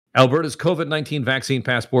Alberta's COVID-19 vaccine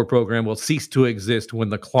passport program will cease to exist when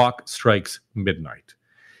the clock strikes midnight.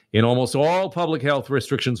 In almost all public health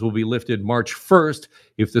restrictions will be lifted March 1st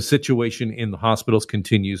if the situation in the hospitals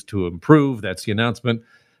continues to improve. That's the announcement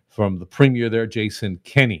from the Premier there, Jason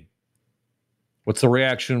Kenney. What's the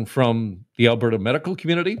reaction from the Alberta medical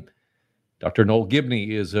community? Dr. Noel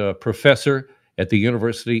Gibney is a professor at the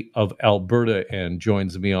University of Alberta and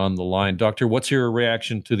joins me on the line. Doctor, what's your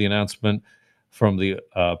reaction to the announcement from the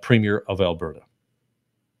Premier of Alberta?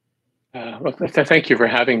 Thank you for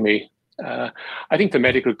having me. I think the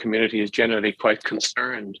medical community is generally quite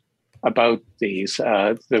concerned about these.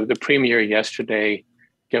 The Premier yesterday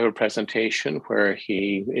gave a presentation where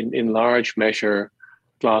he, in large measure,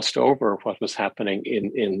 glossed over what was happening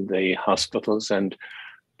in the hospitals and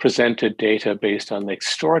presented data based on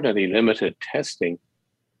extraordinarily limited testing.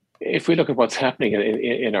 If we look at what's happening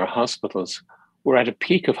in our hospitals, we're at a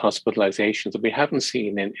peak of hospitalizations that we haven't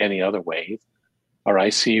seen in any other wave. Our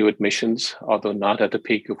ICU admissions, although not at the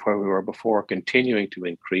peak of where we were before, continuing to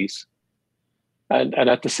increase. And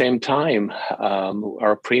at the same time,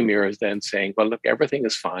 our Premier is then saying, well, look, everything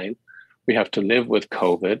is fine. We have to live with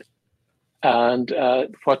COVID. And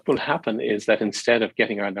what will happen is that instead of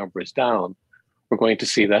getting our numbers down, we're going to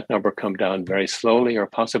see that number come down very slowly or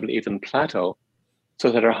possibly even plateau,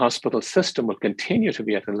 so that our hospital system will continue to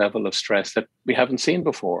be at a level of stress that we haven't seen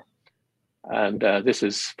before. And this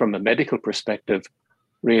is, from a medical perspective,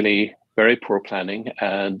 really very poor planning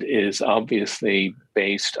and is obviously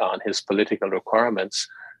based on his political requirements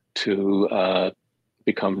to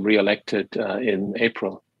become re-elected in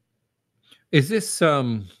April. Is this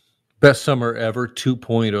best summer ever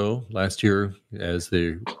 2.0? Last year, as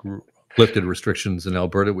they lifted restrictions in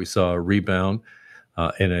Alberta, we saw a rebound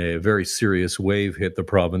and a very serious wave hit the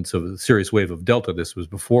province, of a serious wave of Delta. This was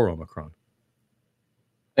before Omicron.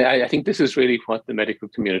 I think this is really what the medical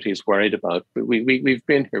community is worried about. We've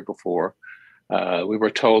been here before. We were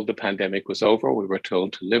told the pandemic was over. We were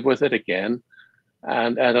told to live with it again.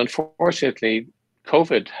 And unfortunately,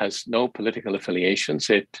 COVID has no political affiliations.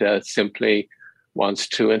 It simply wants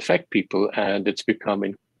to infect people, and it's become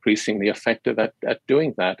increasingly effective at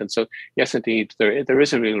doing that. And so, yes, indeed, there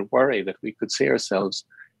is a real worry that we could see ourselves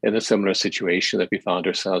in a similar situation that we found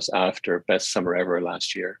ourselves after best summer ever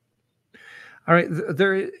last year. All right,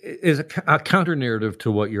 there is a counter narrative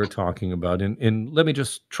to what you're talking about, and let me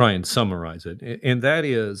just try and summarize it. And that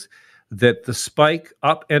is that the spike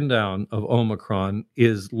up and down of Omicron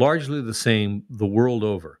is largely the same the world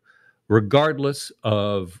over, regardless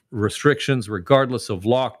of restrictions, regardless of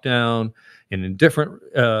lockdown, and in different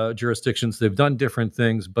jurisdictions, they've done different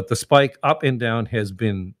things, but the spike up and down has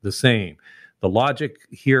been the same. The logic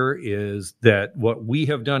here is that what we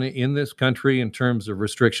have done in this country in terms of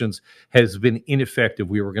restrictions has been ineffective.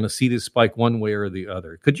 We were going to see this spike one way or the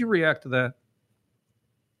other. Could you react to that?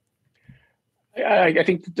 I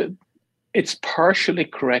think that it's partially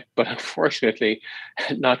correct, but unfortunately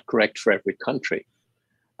not correct for every country.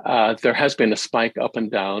 There has been a spike up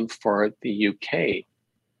and down for the UK.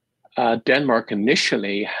 Denmark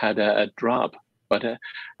initially had a drop, but a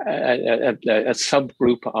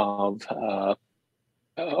subgroup of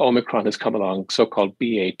Omicron has come along, so-called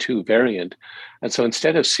BA2 variant. And so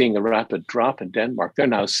instead of seeing a rapid drop in Denmark, they're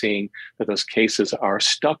now seeing that those cases are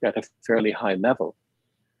stuck at a fairly high level.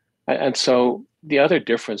 And so the other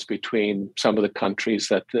difference between some of the countries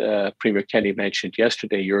that Premier Kenney mentioned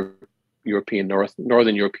yesterday,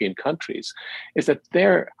 Northern European countries, is that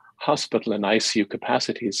their hospital and ICU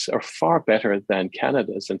capacities are far better than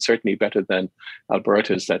Canada's, and certainly better than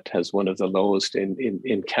Alberta's, that has one of the lowest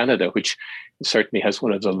in Canada, which certainly has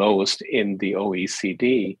one of the lowest in the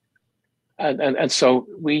OECD. And so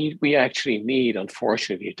we actually need,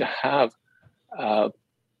 unfortunately, to have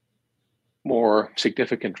more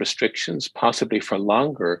significant restrictions, possibly for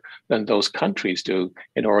longer than those countries do,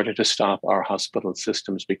 in order to stop our hospital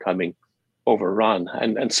systems becoming overrun.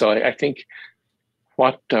 And so I think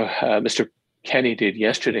what Mr. Kenney did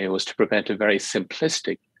yesterday was to prevent a very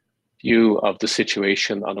simplistic view of the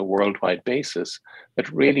situation on a worldwide basis that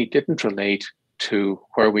really didn't relate to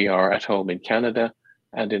where we are at home in Canada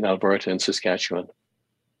and in Alberta and Saskatchewan.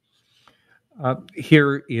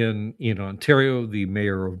 Here in Ontario, the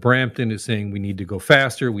mayor of Brampton is saying we need to go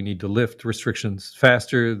faster. We need to lift restrictions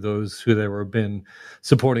faster. Those who have been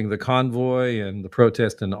supporting the convoy and the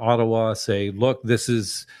protest in Ottawa say, look, this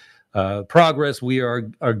is progress. We are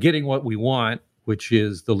getting what we want, which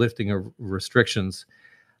is the lifting of restrictions.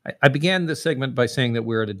 I began this segment by saying that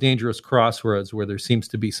we're at a dangerous crossroads where there seems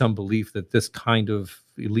to be some belief that this kind of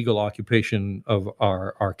illegal occupation of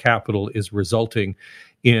our capital is resulting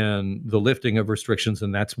in the lifting of restrictions,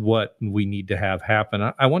 and that's what we need to have happen.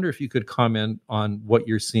 I wonder if you could comment on what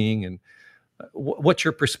you're seeing and what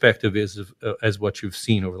your perspective is as what you've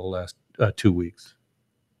seen over the last 2 weeks.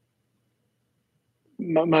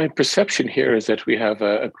 My perception here is that we have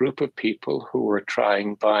a group of people who are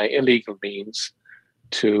trying by illegal means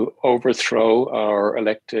to overthrow our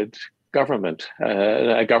elected government,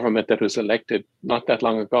 a government that was elected not that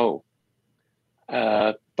long ago,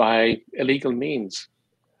 by illegal means.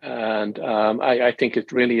 And I think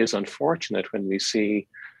it really is unfortunate when we see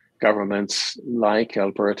governments like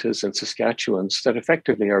Alberta's and Saskatchewan's that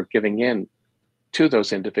effectively are giving in to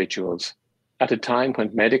those individuals at a time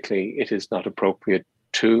when medically it is not appropriate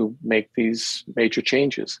to make these major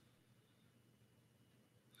changes.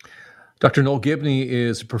 Dr. Noel Gibney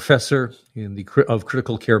is a professor of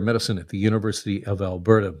critical care medicine at the University of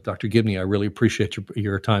Alberta. Dr. Gibney, I really appreciate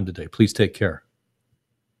your time today. Please take care.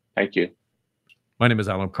 Thank you. My name is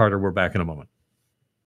Alan Carter. We're back in a moment.